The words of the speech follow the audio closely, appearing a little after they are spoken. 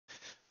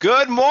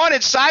Good morning,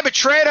 cyber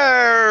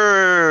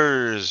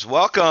traders.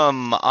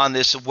 Welcome on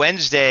this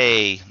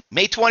Wednesday,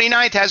 May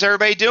 29th. How's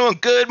everybody doing?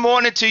 Good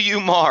morning to you,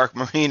 Mark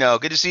Marino.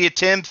 Good to see you,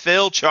 Tim,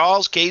 Phil,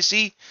 Charles,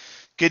 Casey.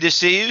 Good to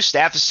see you.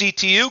 Staff of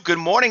CTU. Good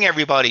morning,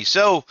 everybody.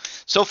 So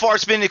far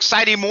it's been an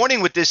exciting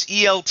morning with this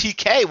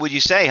ELTK, would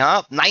you say,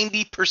 huh?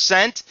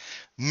 90%,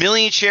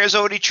 million shares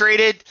already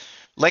traded.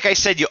 Like I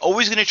said, you're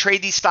always going to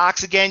trade these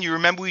stocks again. You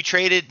remember we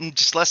traded in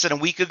just less than a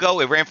week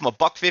ago. It ran from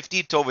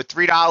 $1.50 to over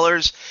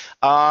 $3.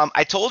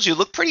 I told you, it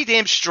looked pretty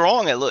damn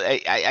strong.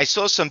 I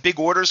saw some big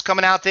orders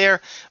coming out there.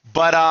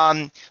 But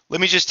let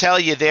me just tell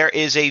you, there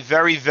is a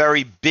very,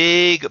 very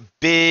big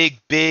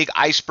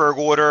iceberg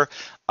order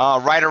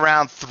right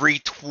around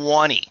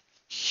 320.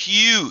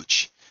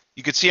 Huge.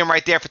 You could see them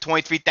right there for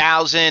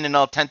 23,000 and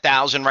another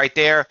 10,000 right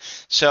there.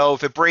 So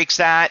if it breaks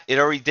that, it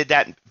already did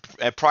that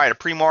prior to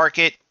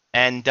pre-market.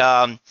 And,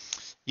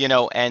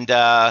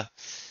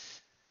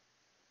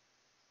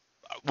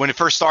 when it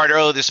first started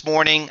early this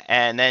morning,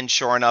 and then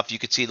sure enough, you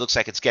could see it looks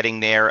like it's getting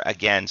there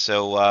again.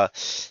 So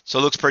it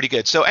looks pretty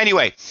good. So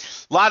anyway,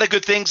 a lot of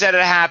good things that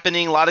are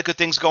happening, a lot of good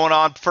things going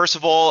on. First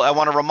of all, I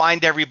want to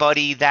remind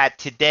everybody that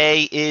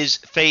today is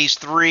phase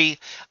 3.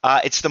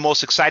 It's the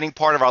most exciting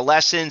part of our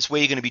lessons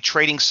where you're going to be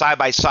trading side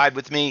by side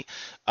with me.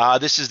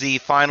 This is the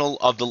final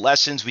of the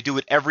lessons. We do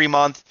it every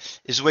month.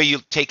 This is where you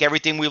take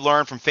everything we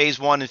learned from phase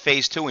 1 and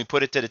phase 2 and we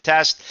put it to the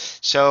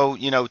test. So,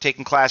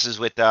 taking classes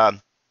with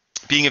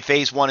being in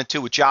phase 1 and 2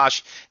 with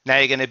Josh. Now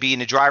you're going to be in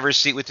the driver's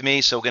seat with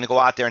me, so we're going to go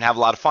out there and have a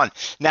lot of fun.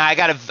 Now I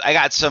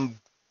got some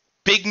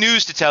big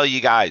news to tell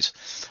you guys.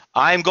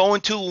 I'm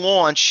going to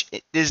launch.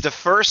 It is the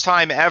first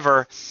time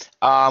ever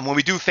when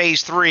we do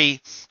phase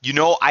 3.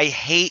 I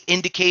hate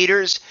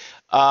indicators.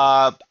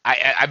 I've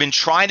been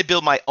trying to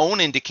build my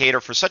own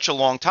indicator for such a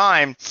long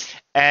time,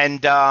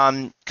 and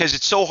because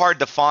it's so hard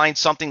to find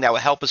something that will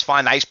help us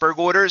find iceberg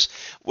orders.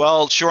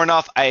 Well, sure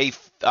enough, I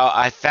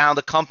found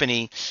a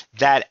company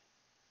that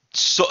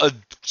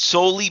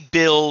solely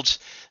builds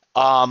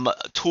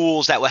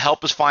tools that will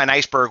help us find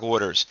iceberg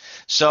orders.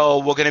 So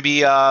we're going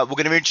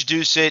to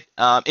introduce it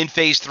in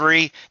phase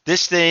 3.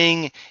 This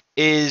thing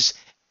is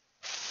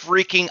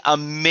freaking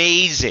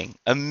amazing.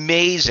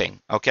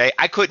 Okay,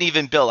 I couldn't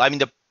even build. I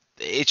mean,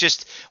 it's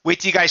just wait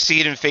till you guys see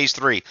it in phase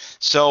 3.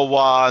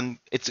 So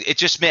it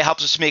just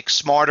helps us make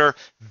smarter,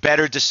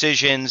 better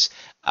decisions.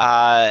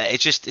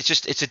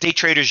 It's a day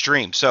trader's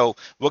dream. So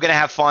we're gonna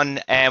have fun,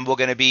 and we're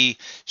gonna be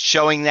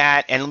showing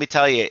that. And let me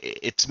tell you,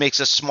 it makes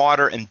us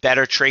smarter and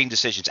better trading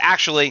decisions.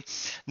 Actually,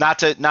 not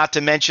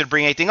to mention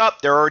bring anything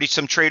up, there are already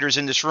some traders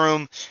in this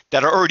room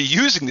that are already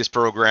using this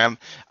program.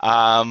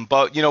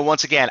 But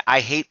once again, I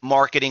hate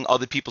marketing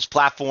other people's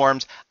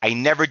platforms. I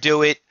never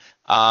do it.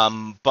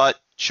 But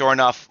sure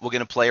enough, we're going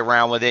to play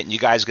around with it, and you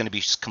guys are going to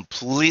be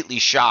completely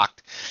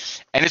shocked.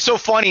 And it's so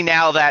funny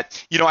now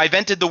that, I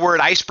invented the word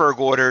iceberg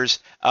orders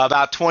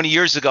about 20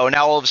 years ago.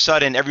 Now all of a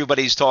sudden,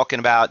 everybody's talking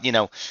about,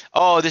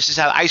 oh, this is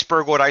how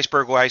iceberg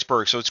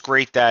order. So it's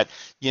great that,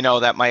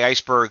 that my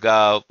iceberg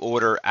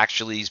order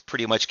actually is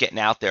pretty much getting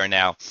out there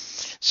now.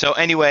 So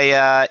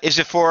anyway, is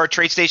it for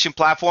TradeStation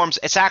platforms?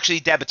 It's actually,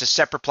 Deb, it's a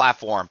separate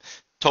platform.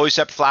 Totally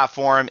separate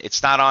platform.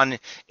 It's not an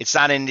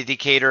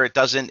indicator. It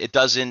doesn't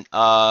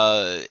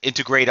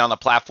integrate on the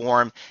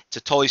platform. It's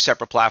a totally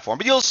separate platform,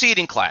 but you'll see it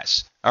in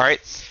class. All right.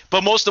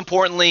 But most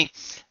importantly,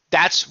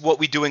 that's what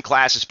we do in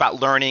class. It's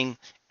about learning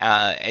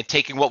and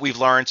taking what we've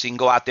learned so you can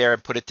go out there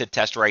and put it to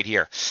test right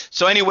here.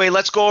 So anyway,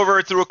 let's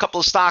go through a couple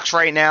of stocks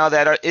right now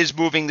that is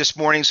moving this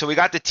morning. So we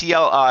got the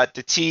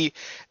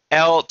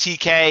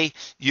ELTK,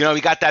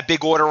 we got that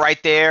big order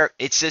right there.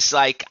 It's just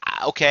like,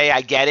 okay,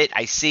 I get it.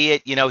 I see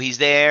it. He's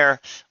there.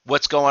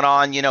 What's going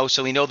on?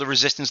 So we know the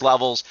resistance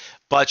levels.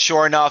 But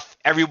sure enough,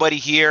 everybody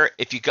here,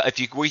 if you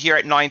were here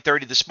at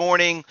 9:30 this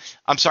morning,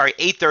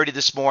 8:30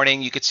 this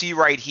morning, you could see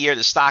right here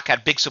the stock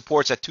had big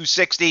supports at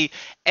 260.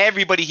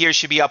 Everybody here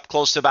should be up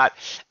close to about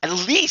at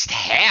least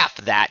half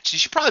that. You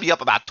should probably be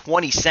up about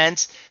 20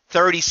 cents,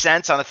 30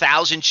 cents on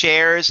 1,000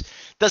 shares.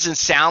 Doesn't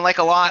sound like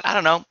a lot. I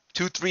don't know.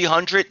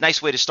 200-300,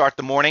 nice way to start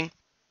the morning.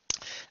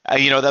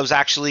 That was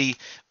actually,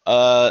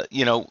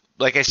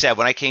 like I said,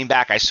 when I came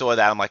back, I saw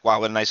that. I'm like, wow,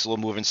 what a nice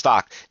little moving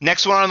stock.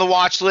 Next one on the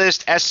watch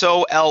list,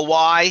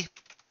 SOLY.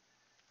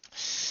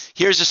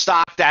 Here's a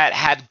stock that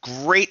had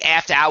great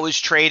after hours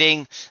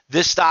trading.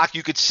 This stock,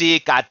 you could see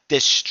it got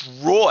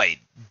destroyed.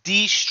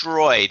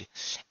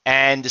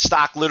 And the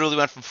stock literally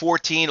went from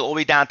 14 all the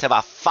way down to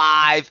about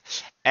 5.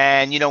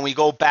 And, when we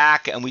go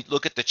back and we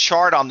look at the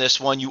chart on this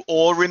one, you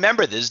all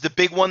remember this is the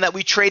big one that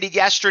we traded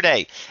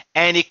yesterday.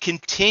 And it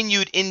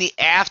continued in the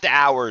after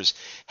hours.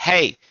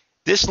 Hey,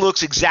 this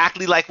looks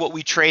exactly like what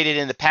we traded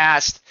in the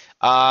past.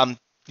 There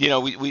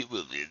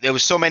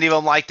was so many of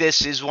them like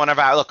this. Is one of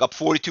our, look, up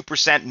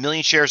 42%,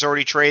 million shares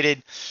already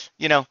traded.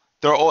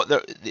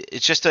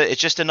 It's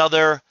just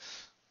another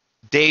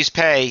day's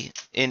pay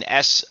in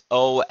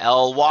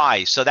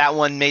SOLY. So that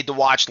one made the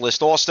watch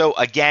list also.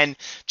 Again,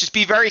 just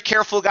be very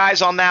careful,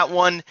 guys, on that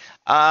one.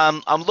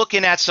 I'm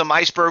looking at some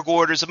iceberg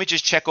orders. Let me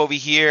just check over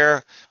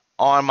here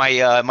on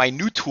my my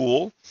new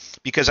tool.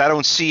 because I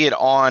don't see it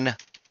on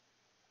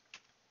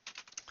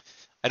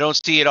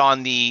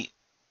the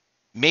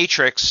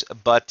matrix,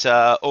 but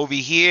over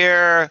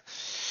here,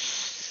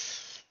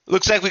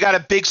 looks like we got a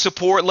big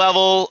support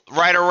level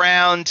right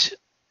around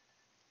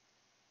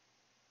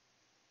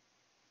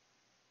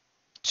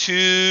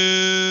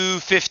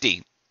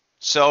 250.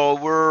 So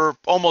we're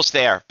almost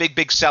there.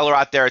 Big seller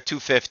out there at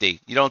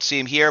 250. You don't see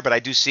him here, but I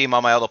do see him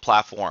on my other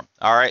platform.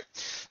 All right.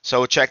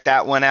 So check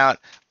that one out.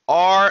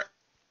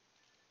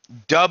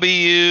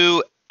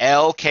 RWLK.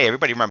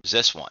 Everybody remembers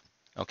this one.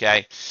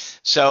 Okay.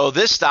 So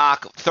this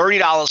stock,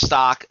 $30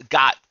 stock,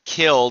 got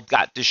killed,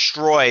 got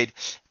destroyed.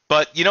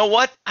 But you know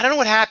what? I don't know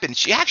what happened.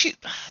 She actually,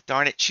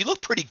 darn it, she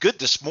looked pretty good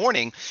this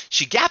morning.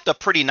 She gapped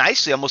up pretty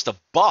nicely, almost a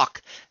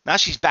buck. Now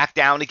she's back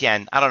down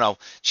again. I don't know.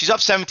 She's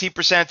up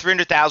 17%,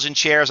 300,000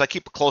 shares. I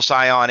keep a close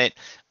eye on it.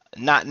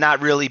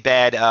 Not really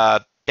bad.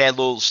 Bad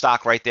little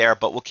stock right there,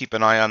 but we'll keep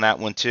an eye on that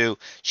one too.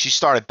 She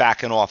started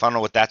backing off. I don't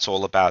know what that's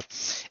all about.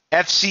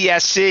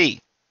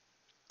 FCSC.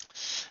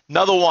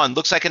 Another one.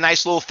 Looks like a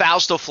nice little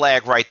Fausto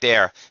flag right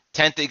there.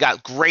 They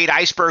got great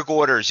iceberg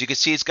orders. You can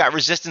see it's got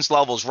resistance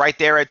levels right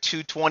there at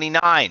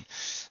 229.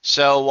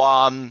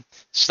 So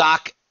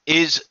stock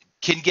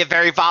can get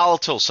very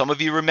volatile. Some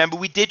of you remember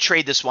we did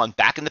trade this one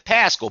back in the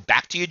past. Go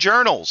back to your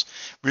journals.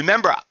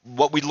 Remember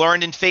what we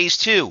learned in phase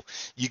 2.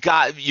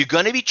 You're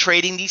going to be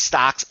trading these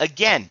stocks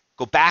again.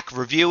 Go back,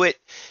 review it.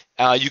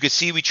 You can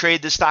see we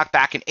traded this stock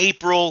back in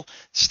April.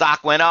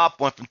 Stock went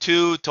up, went from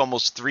 2 to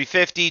almost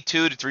 350,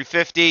 2 to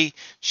 350.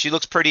 She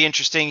looks pretty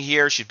interesting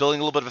here. She's building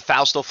a little bit of a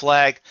Fausto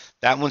flag.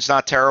 That one's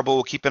not terrible.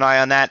 We'll keep an eye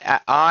on that.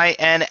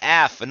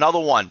 INF, another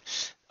one,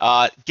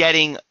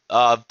 getting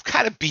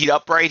kind of beat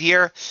up right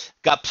here.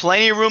 Got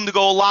plenty of room to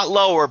go a lot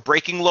lower,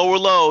 breaking lower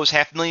lows,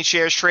 500,000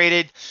 shares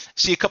traded.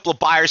 See a couple of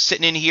buyers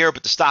sitting in here,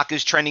 but the stock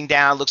is trending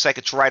down. Looks like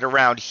it's right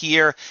around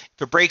here.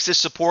 If it breaks this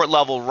support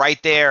level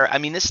right there, I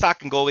mean, this stock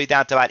can go all the way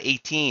down to about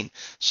 18.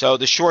 So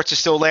the shorts are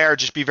still there.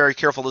 Just be very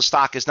careful. The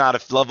stock is not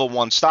a level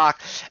 1 stock.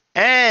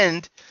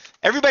 And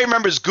everybody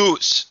remembers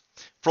GOOS.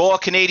 For all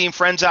Canadian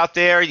friends out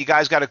there, you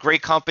guys got a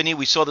great company.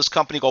 We saw this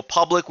company go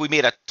public. We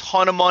made a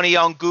ton of money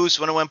on GOOS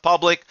when it went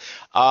public.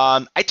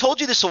 I told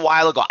you this a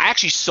while ago. I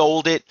actually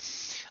sold it.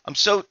 I'm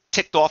so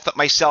ticked off at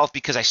myself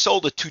because I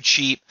sold it too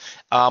cheap.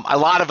 A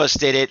lot of us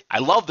did it. I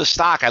love the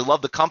stock. I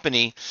love the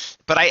company.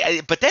 But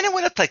then it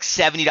went up to like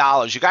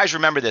 $70. You guys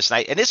remember this.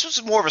 And this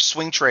was more of a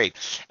swing trade.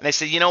 And I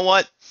said, you know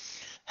what?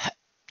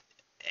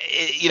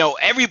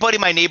 Everybody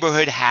in my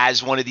neighborhood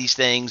has one of these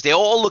things. They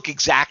all look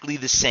exactly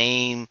the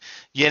same,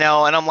 and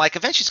I'm like,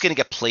 eventually it's going to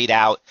get played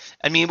out.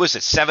 I mean, was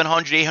it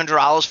 $700,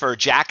 $800 for a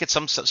jacket?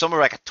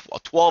 Somewhere like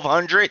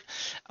 $1,200.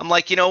 I'm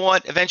like, you know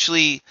what?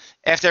 Eventually,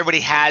 after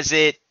everybody has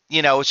it,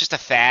 it's just a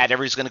fad.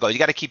 Everybody's going to go. You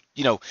got to keep,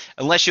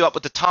 unless you're up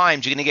with the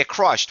times, you're going to get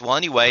crushed. Well,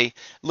 anyway,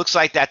 looks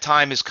like that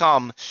time has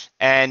come.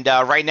 And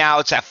right now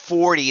it's at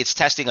 40. It's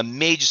testing a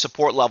major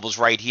support levels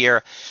right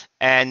here.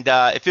 And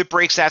if it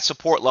breaks that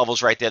support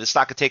levels right there, the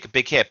stock could take a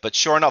big hit. But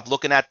sure enough,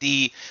 looking at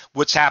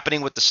what's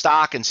happening with the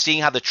stock and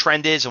seeing how the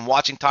trend is and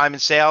watching time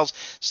and sales,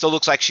 still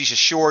looks like she's a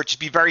short. Just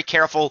be very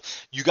careful.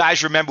 You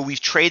guys remember we've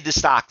traded the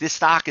stock. This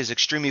stock is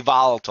extremely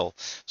volatile.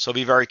 So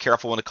be very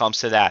careful when it comes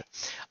to that.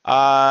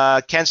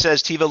 Ken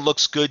says Tiva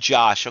looks good,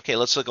 Josh. Okay,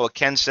 let's look at what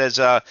Ken says.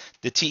 The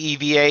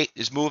TEVA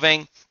is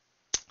moving.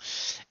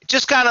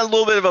 Just kind of a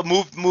little bit of a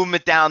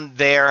movement down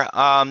there.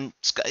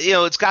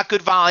 It's got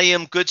good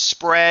volume, good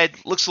spread.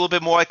 Looks a little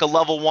bit more like a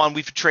level 1.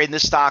 We've been trading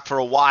this stock for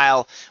a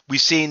while.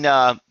 We've seen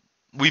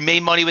we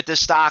made money with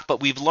this stock,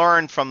 but we've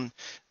learned from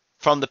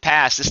the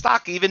past. The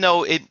stock, even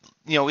though it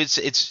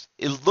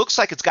looks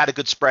like it's got a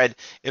good spread,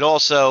 it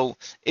also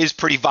is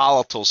pretty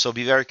volatile. So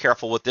be very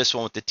careful with this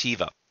one with the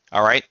Tiva.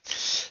 All right.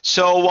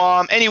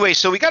 So anyway,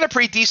 so we got a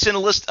pretty decent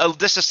list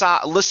of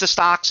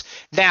stocks.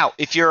 Now,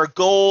 if you're a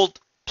gold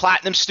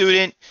platinum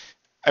student,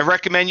 I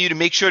recommend you to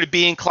make sure to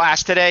be in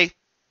class today.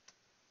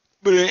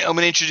 I'm going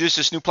to introduce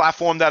this new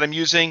platform that I'm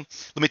using.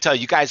 Let me tell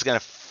you, you guys are going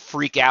to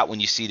freak out when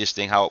you see this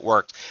thing, how it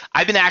works.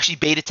 I've been actually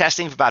beta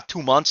testing for about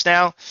 2 months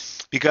now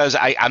because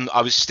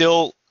I was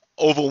still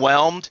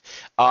overwhelmed.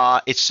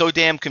 It's so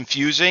damn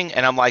confusing,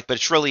 and I'm like, but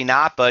it's really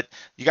not. But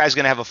you guys are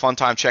going to have a fun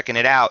time checking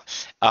it out.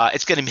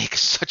 It's going to make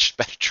us such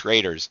better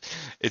traders.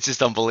 It's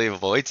just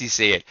unbelievable. Wait till you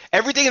see it.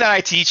 Everything that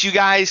I teach you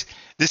guys,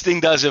 this thing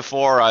does it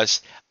for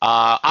us.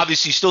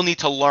 Obviously, you still need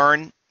to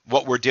learn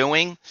what we're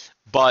doing,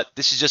 but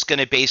this is just going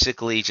to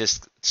basically it's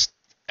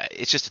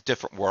just a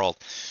different world.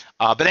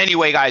 But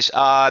anyway, guys,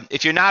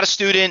 if you're not a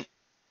student,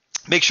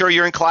 make sure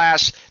you're in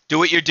class, do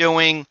what you're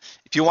doing.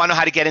 If you want to know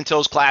how to get into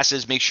those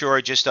classes, make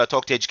sure just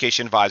talk to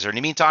Education Advisor. In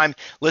the meantime,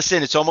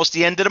 listen, it's almost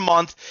the end of the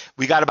month.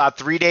 We got about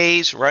 3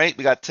 days, right?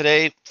 We got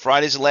today,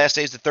 Friday's the last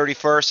day, is the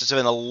 31st. It's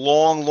been a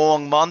long,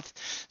 long month.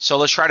 So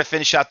let's try to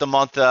finish out the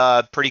month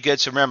pretty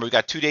good. So remember, we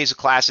got 2 days of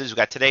classes. We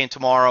got today and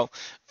tomorrow,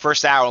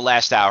 first hour and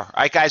last hour.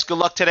 All right, guys, good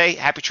luck today.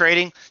 Happy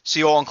trading.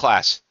 See you all in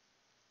class.